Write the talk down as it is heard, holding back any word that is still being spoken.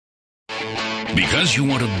Because you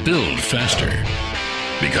want to build faster.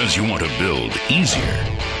 Because you want to build easier.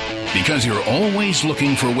 Because you're always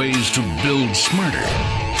looking for ways to build smarter.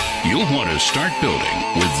 You'll want to start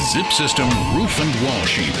building with Zip System Roof and Wall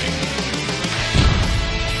Sheathing.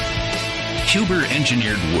 Huber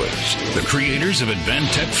Engineered Woods, the creators of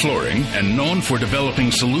AdvanTech flooring and known for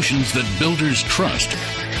developing solutions that builders trust,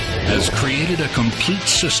 has created a complete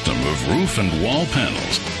system of roof and wall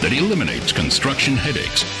panels that eliminates construction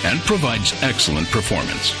headaches and provides excellent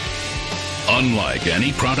performance. Unlike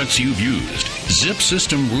any products you've used, Zip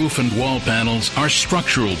System roof and wall panels are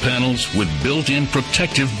structural panels with built-in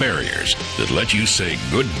protective barriers that let you say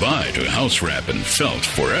goodbye to house wrap and felt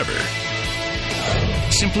forever.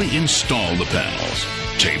 Simply install the panels,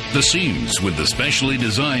 tape the seams with the specially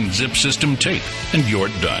designed Zip System tape, and you're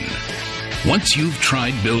done. Once you've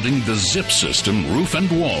tried building the Zip System roof and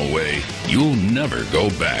wall way, you'll never go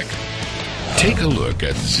back. Take a look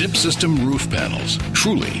at Zip System roof panels,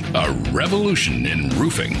 truly a revolution in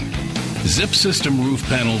roofing. Zip System roof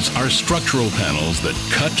panels are structural panels that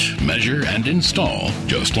cut, measure, and install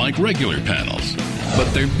just like regular panels.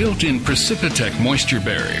 But their built-in Precipitec moisture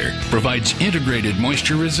barrier provides integrated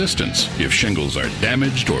moisture resistance if shingles are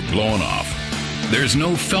damaged or blown off. There's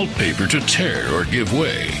no felt paper to tear or give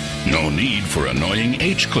way, no need for annoying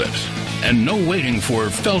H-clips, and no waiting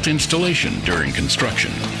for felt installation during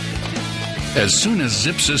construction. As soon as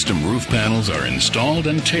Zip System roof panels are installed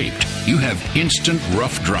and taped, you have instant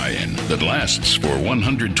rough dry-in that lasts for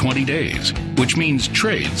 120 days, which means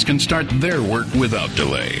trades can start their work without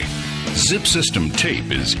delay. Zip System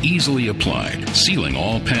tape is easily applied, sealing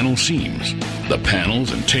all panel seams. The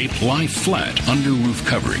panels and tape lie flat under roof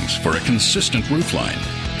coverings for a consistent roof line.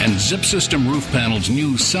 And Zip System roof panels'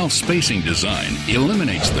 new self-spacing design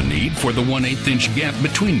eliminates the need for the 1/8 inch gap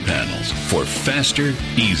between panels for faster,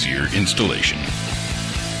 easier installation.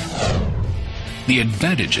 The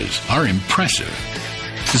advantages are impressive.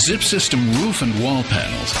 Zip System roof and wall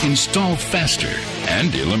panels install faster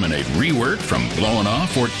and eliminate rework from blown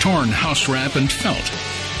off or torn house wrap and felt.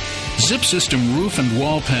 Zip System roof and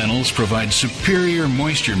wall panels provide superior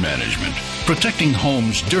moisture management, protecting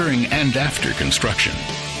homes during and after construction.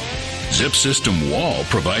 Zip System wall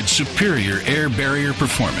provides superior air barrier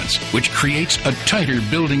performance, which creates a tighter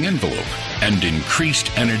building envelope and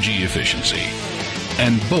increased energy efficiency.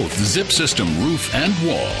 And both Zip System roof and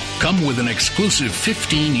wall come with an exclusive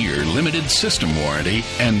 15-year limited system warranty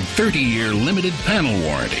and 30-year limited panel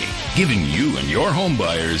warranty, giving you and your home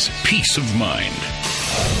buyers peace of mind.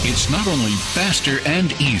 It's not only faster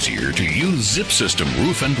and easier to use Zip System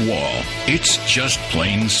roof and wall, it's just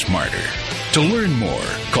plain smarter. To learn more,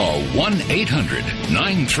 call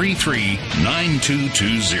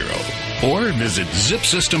 1-800-933-9220 or visit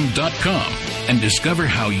zipsystem.com and discover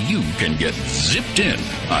how you can get zipped in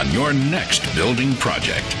on your next building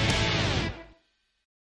project.